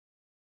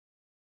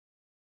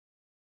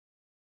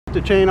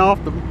the chain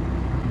off the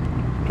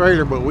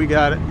trailer, but we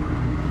got it.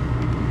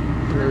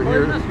 We're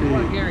here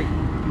at Gary.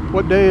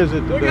 What day is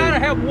it today? We gotta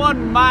have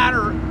one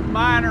minor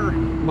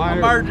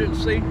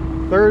emergency.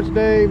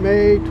 Thursday,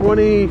 May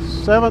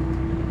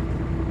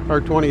 27th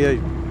or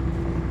 28th.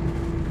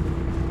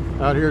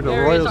 Out here at the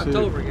Arroyo City. It's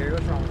October, Gary.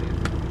 What's wrong with you?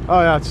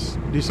 Oh yeah, it's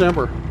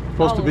December.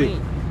 Supposed Halloween.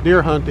 to be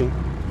deer hunting.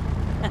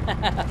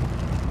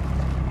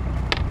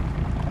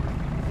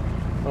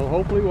 So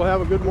hopefully we'll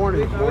have a good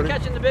morning this Are we morning.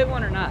 catching the big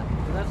one or not?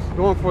 That's,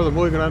 Going for the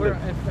muy grande.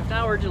 if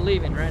now we're just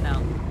leaving right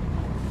now.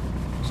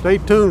 Stay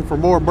tuned for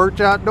more Birch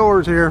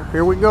Outdoors here.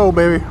 Here we go,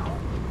 baby.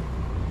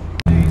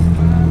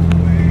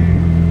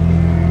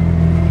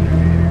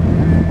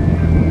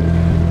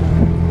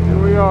 Here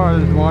we are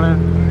this morning.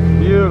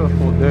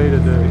 Beautiful day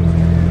today.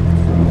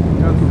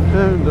 Got some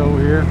tunes over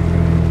here.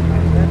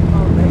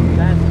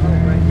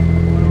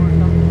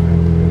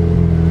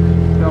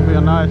 It'll be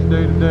a nice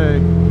day today.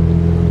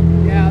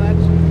 Yeah,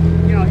 that's,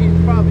 you know, he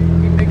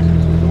mixes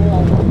his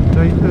oil.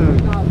 Stay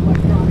tuned. Not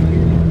electronic.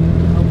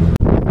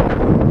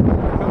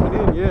 Coming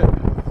in yet.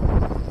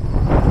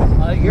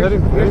 Yours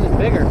is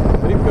bigger.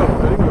 Let him go.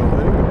 Let him go.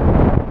 Let him go.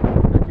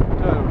 Keep your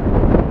time.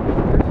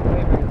 Yours is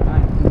way bigger than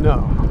mine. No.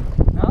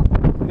 No?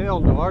 Hell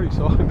no. I already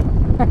saw him.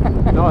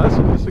 No,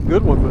 that's a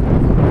good one, but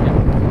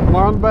come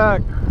on the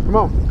back. Come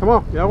on. Come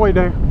on. Yeah, wait,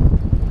 Dave.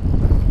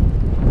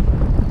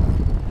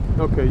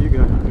 Okay, you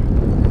got it.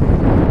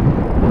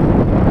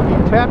 He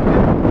tapped it,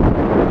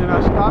 and then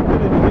I stopped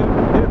it, and he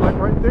hit it like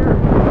right there.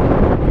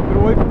 Keep it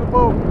away from the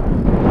boat.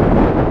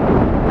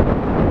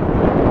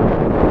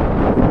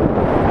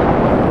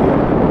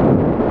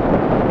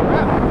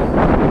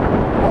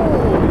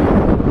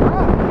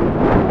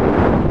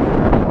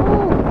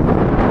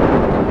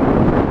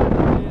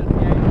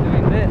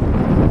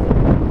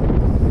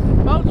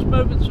 Boats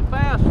moving so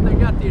fast, they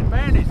got the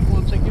advantage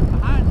once they get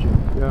behind you.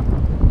 Yeah.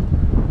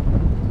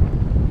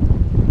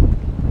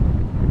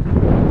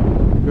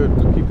 Good.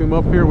 Just keep him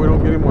up here. We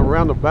don't get him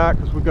around the back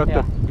because we got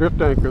the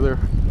drift anchor there.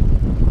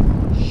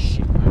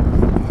 Shit.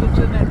 It's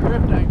in that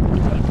drift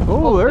anchor.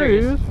 Oh, there he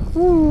is.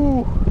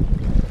 Woo.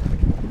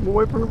 Keep him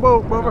away from the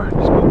boat, Bubba.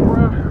 Just keep him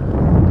around.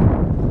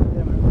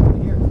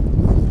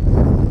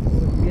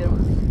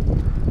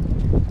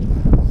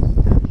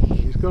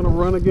 He's gonna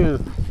run again.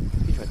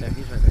 He's right there.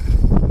 He's right there.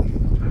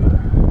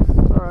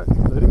 Alright,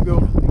 let him go.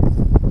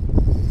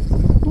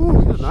 Ooh,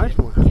 he's a nice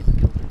one.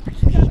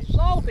 Yeah,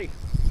 salty.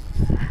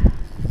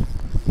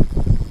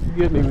 You're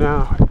getting him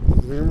now.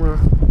 Let him run.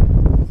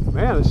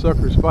 Man, this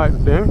sucker's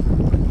fighting, damn.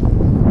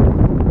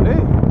 Hey,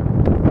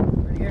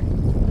 Right here.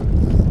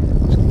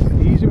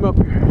 ease him up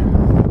here.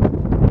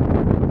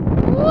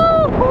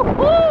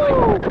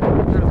 Woo-hoo-hoo!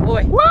 Good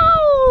boy.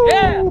 Woo!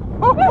 Yeah!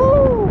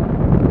 Woo-hoo!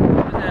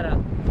 Is that a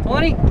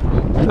 20?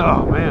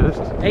 Oh man, this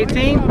is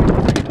 18?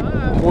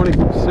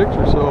 26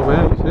 or so,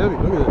 man. He's heavy.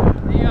 Look at that.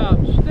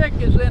 The stick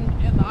is in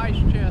the ice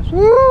chest.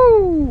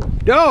 Woo!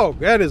 Dog,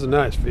 that is a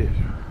nice fish.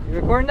 You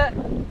recording that?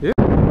 Yeah.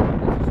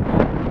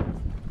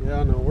 Yeah,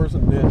 I know. Where's the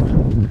net?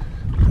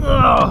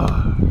 Ugh.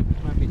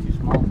 Might be too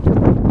small.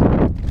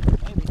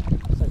 Maybe.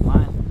 It's like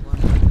mine.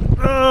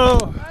 Oh,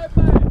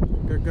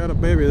 got a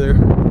baby there.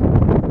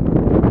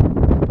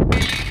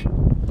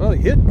 Well,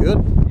 he hit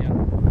good. Yeah.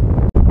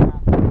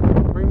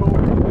 Bring him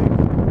over to me.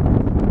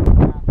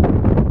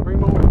 Bring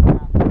him over.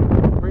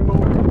 Bring him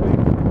over to me.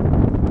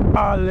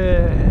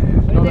 Ale.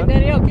 What do you think,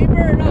 Daddy? Oh,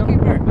 keeper or no Yep,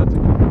 keeper? that's a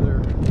keeper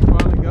there.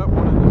 Finally got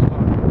one in this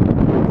time.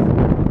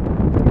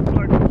 Looks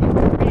like a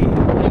keeper.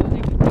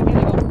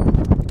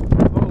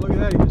 Oh, look at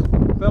that. He just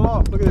fell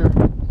off. Look at there.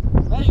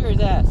 Measure his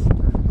ass. 16.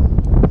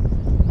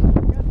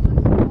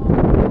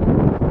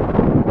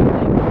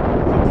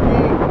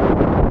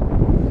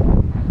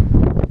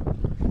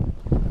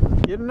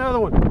 Get another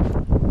one.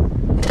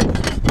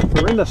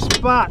 We're in the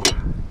spot.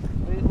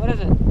 What is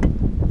it?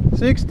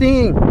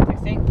 16.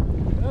 16?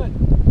 Good.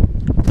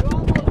 You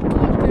almost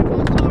lost him. I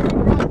saw you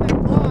drop that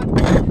rod.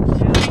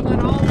 And then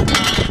all the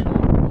time.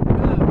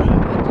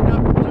 That's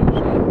enough to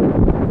lose him.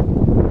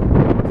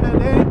 What's that,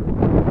 Danny?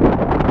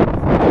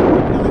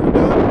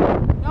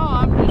 No,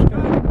 I'm just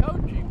trying to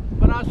coach him.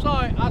 But I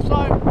saw him let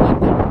that.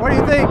 What do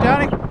you think,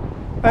 Johnny?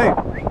 Hey,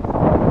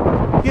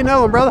 get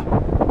another one, brother.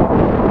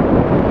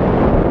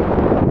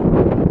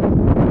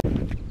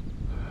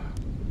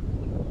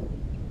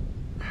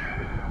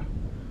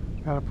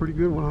 Got a pretty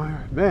good one on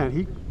here.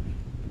 Man,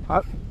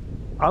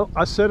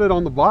 I set it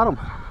on the bottom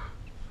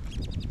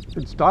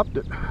and stopped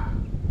it.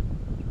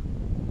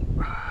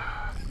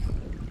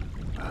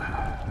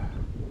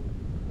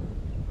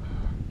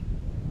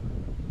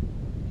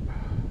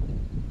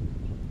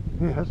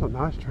 Yeah, that's a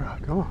nice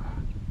trout. Come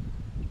on.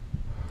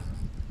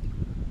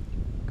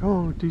 Come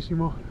on,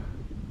 Tissimo.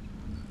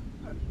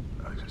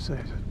 I was gonna say,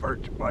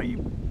 Birch, why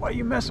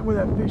you messing with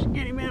that fish?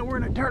 Get him in, we're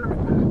in a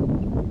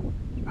tournament.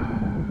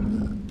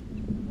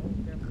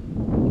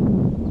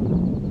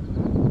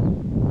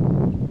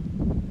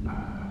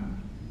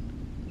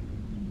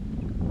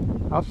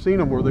 I've seen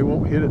them where they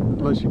won't hit it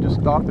unless you just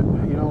stop it,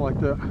 you know, like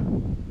that.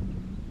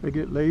 They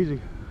get lazy.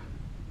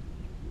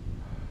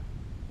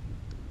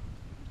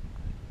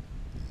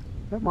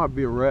 That might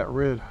be a rat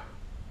red.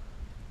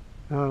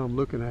 Now that I'm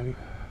looking at him.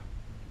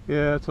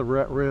 Yeah, it's a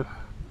rat red.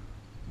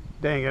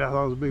 Dang it, I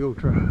thought it was a big old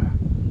trout.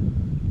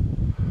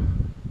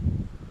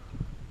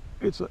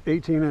 It's an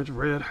 18-inch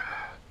red.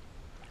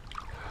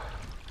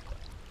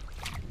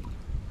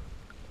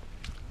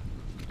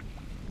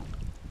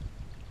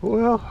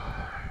 Well,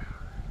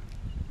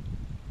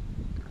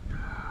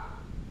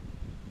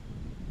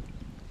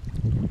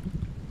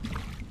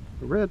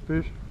 the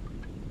redfish.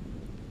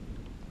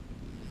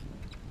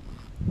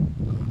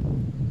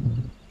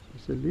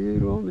 It's a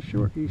little on the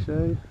short, he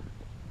said.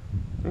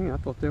 Dang, I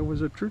thought that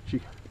was a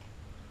truchie.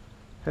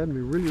 Had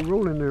me really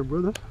rolling there,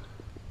 brother.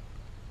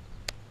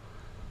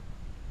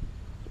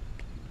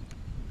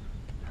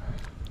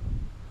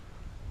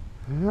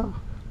 Yeah.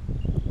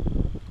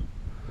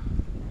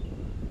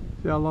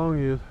 See how long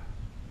he is.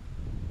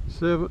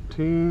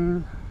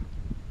 17,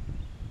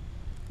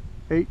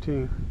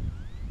 18.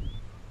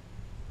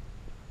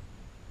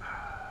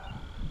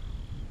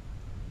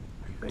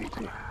 He's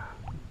 18.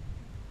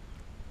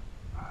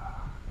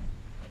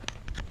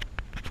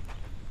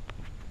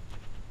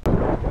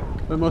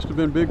 That must have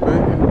been big bait.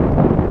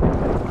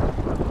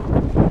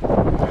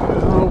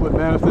 Oh, but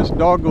man, if this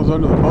dog goes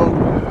under the boat,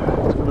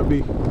 it's going to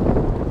be.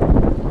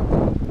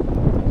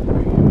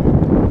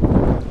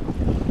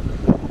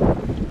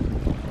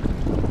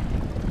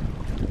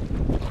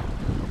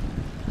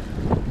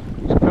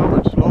 He's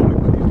coming slowly,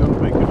 but he's going to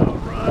make it out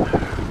run.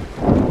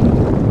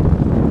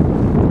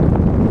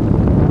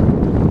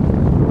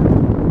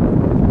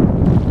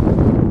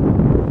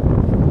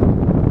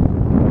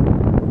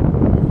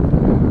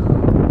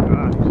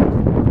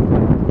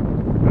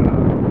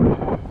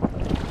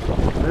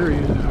 There he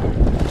is.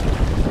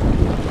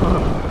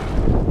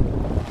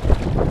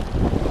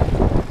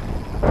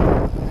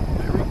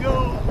 There we go.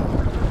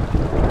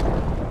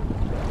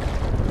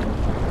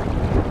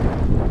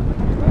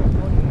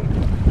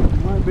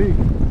 Might be.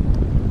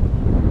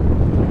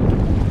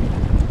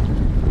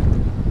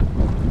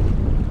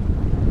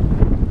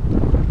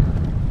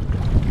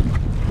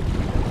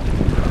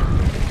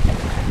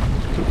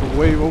 Took a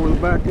wave over the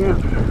back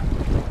end.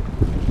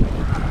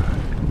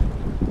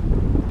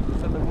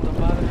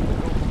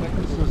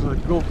 This is a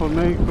Gulf of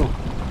Mexico.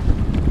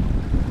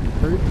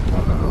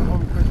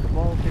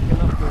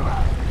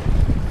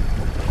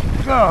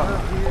 God.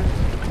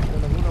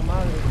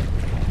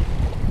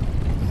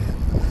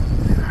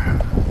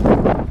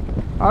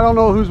 I don't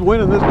know who's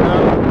winning this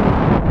battle.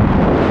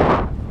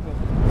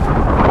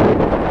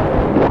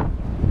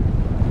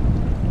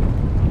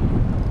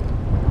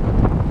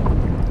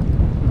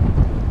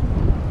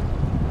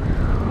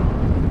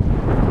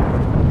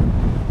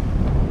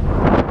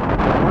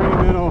 Bring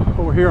him in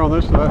over here on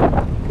this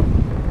side.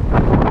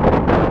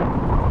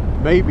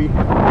 Maybe.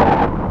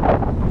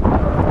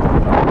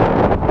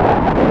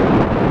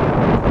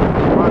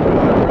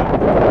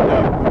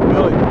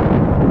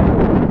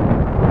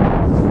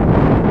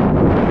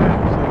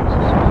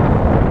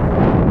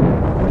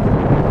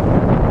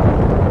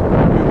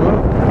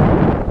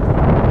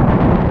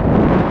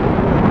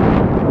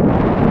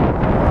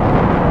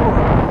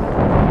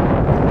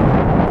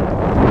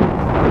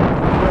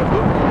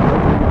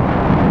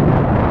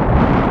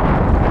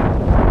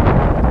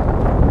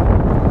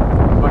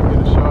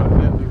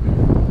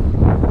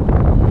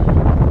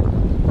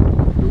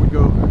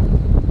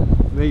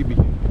 Maybe.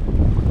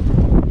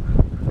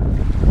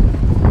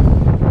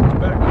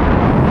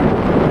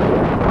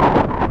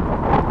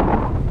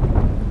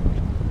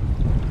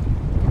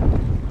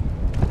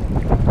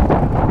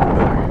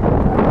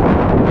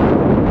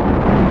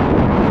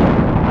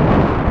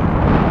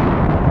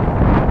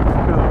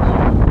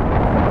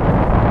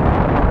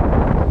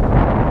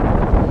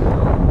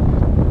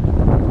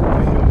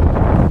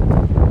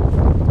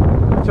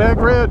 Tag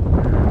red.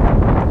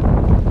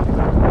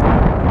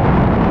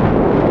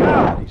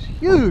 God, he's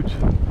huge.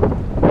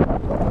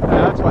 Yeah,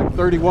 that's like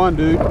 31,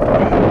 dude. 28,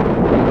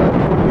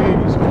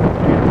 he's 8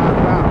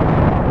 pounds.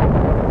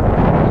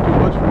 That's too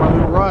much for my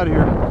little rod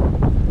here.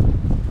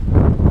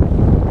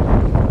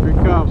 Here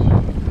he comes.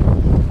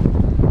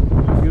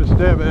 Get a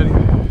stab at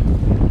him.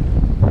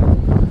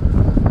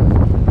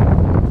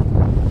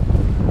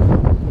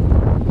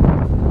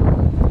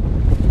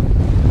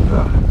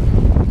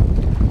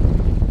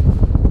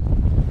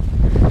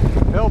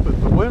 Help if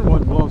the wind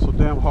wasn't blowing so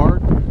damn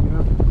hard, you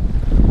know.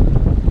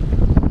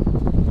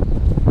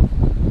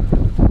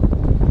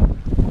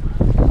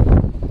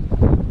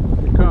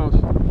 Here he comes.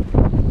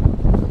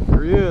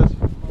 There he is.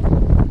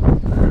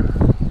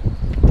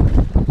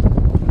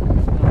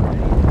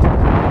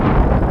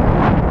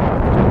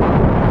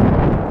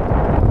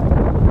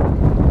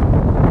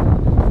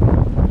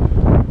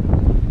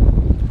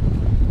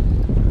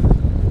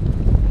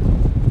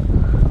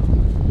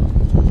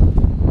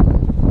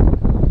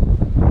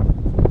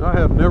 I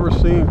have never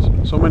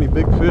seen so many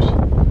big fish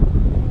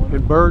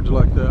and birds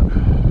like that.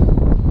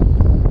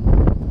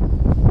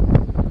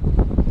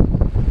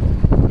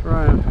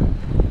 Trying.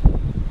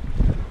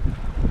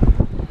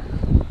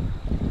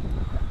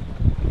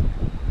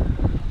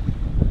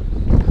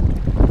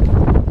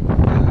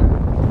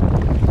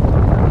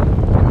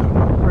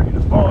 I'm ready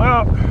to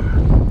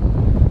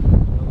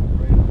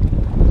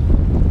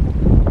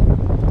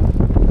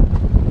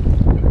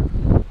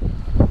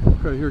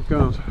here it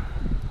comes.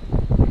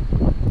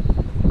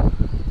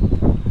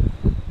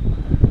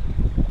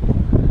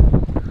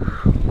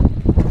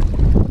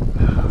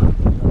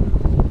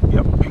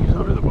 Yep, he's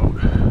under the boat.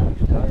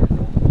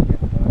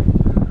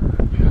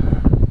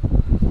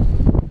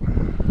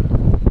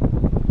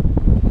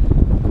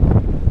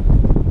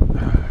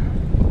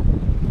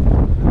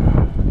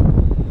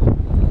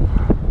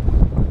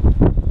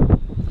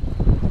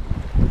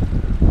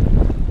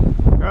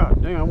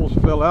 God dang, I almost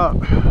fell out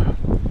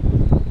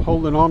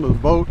holding onto the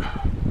boat.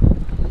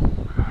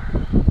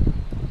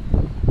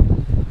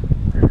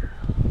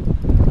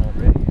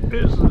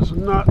 This is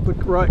not the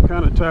right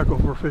kind of tackle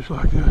for a fish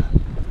like that.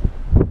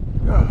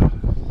 God,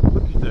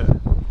 look at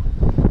that.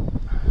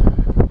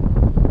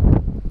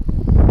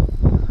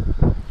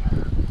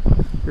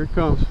 Here it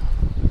comes.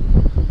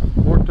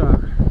 More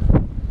time.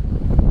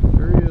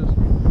 There he is.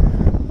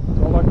 That's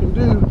all I can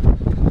do.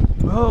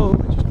 Oh, I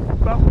just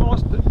about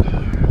lost it.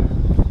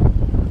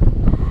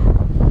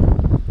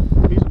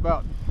 He's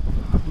about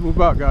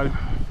got him.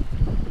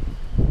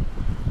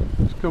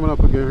 He's coming up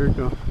again. Here he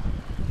comes.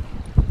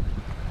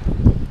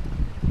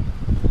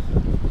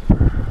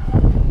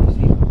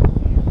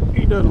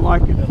 He doesn't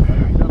like it. He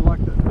doesn't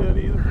like that net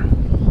either.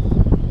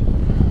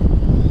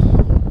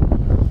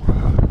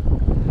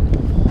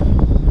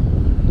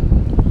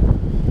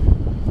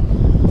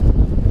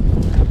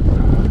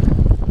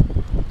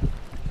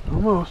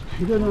 Almost.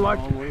 He didn't like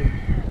it.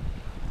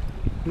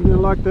 He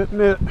didn't like that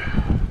net.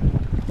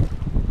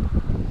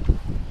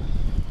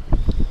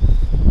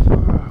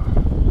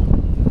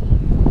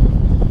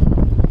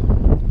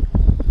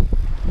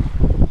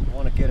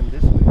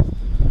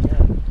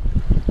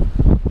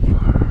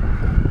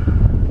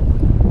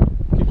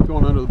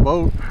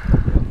 Boat.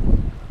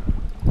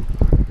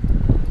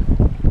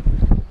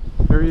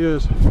 There he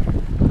is.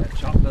 That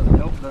chop doesn't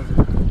help, does it?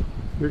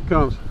 Here it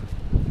comes.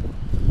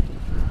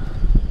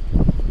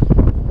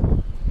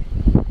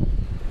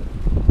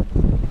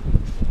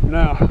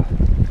 Now.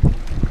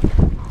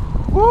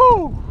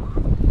 Woo!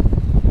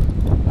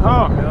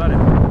 Oh, got it.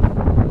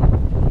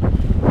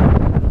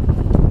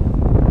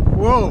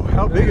 Whoa,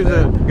 how big is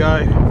that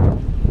guy?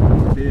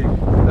 Big.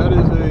 That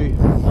is a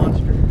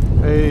monster.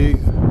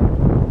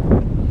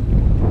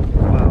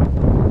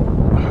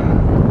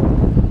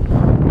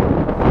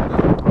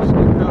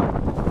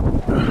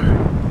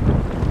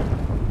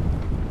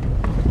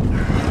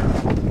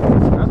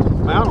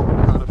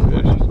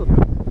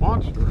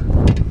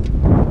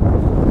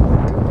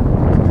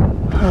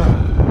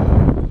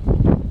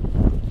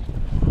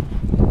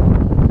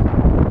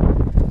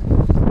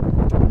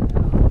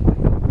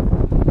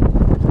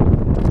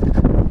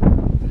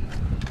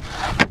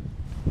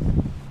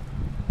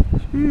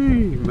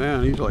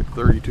 Man, he's like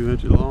 32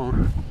 inches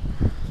long.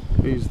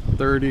 He's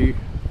 32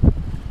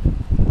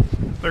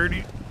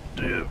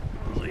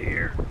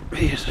 here.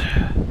 He's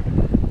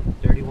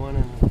 31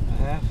 and a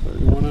half.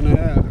 31 and a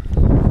half.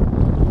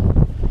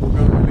 We're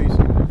gonna release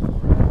him.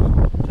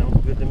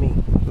 Sounds good to me.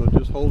 So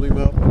just hold him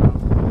up.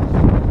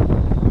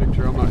 Make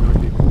sure I'm not gonna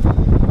keep him.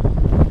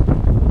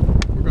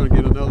 We're gonna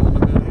get another one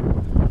in a minute.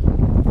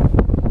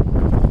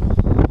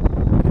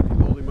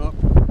 Hold him up,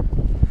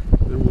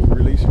 then we'll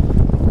release him.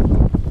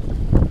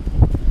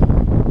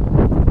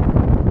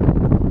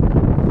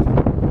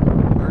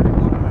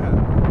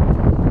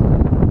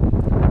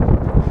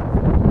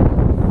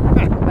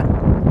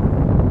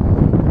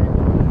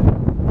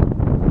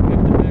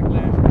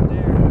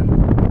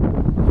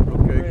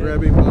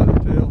 Grab him by the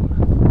tail.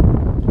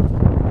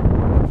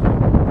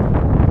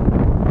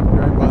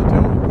 Grab him by the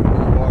tail and put him in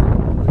the water.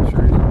 Make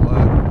sure he's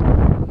alive.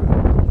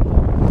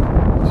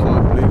 I saw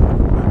him bleeding a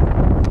little bit.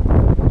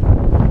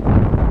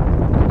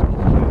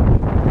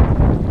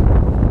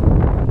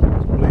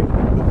 He's bleeding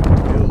a little bit from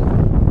the gill.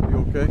 You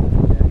okay?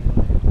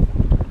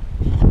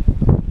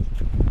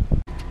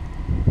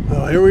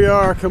 Well, here we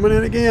are coming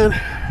in again.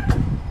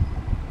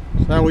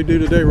 That's how we do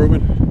today,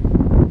 Ruben.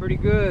 Pretty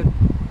good.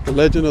 The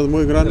legend of the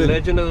Muy Grande. The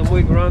legend of the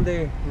Muy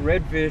Grande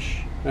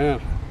redfish. Yeah.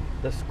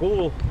 The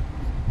school.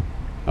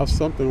 That's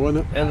something,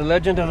 wasn't it? And the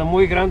legend of the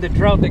Muy Grande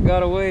trout that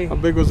got away. How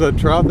big was that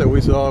trout that we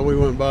saw? We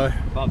went by.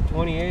 About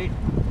 28.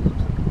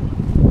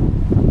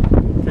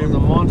 It was a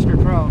monster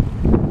trout.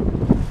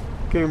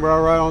 Came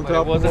right on But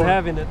top. it wasn't of the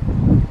having it.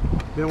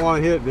 Didn't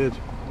want to hit, did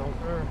you? No,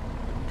 sir.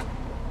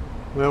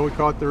 Well, we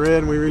caught the red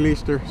and we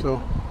released her,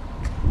 so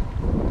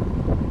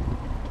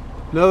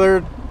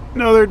another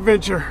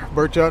adventure,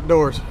 Birch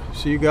Outdoors.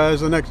 See you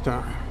guys the next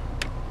time.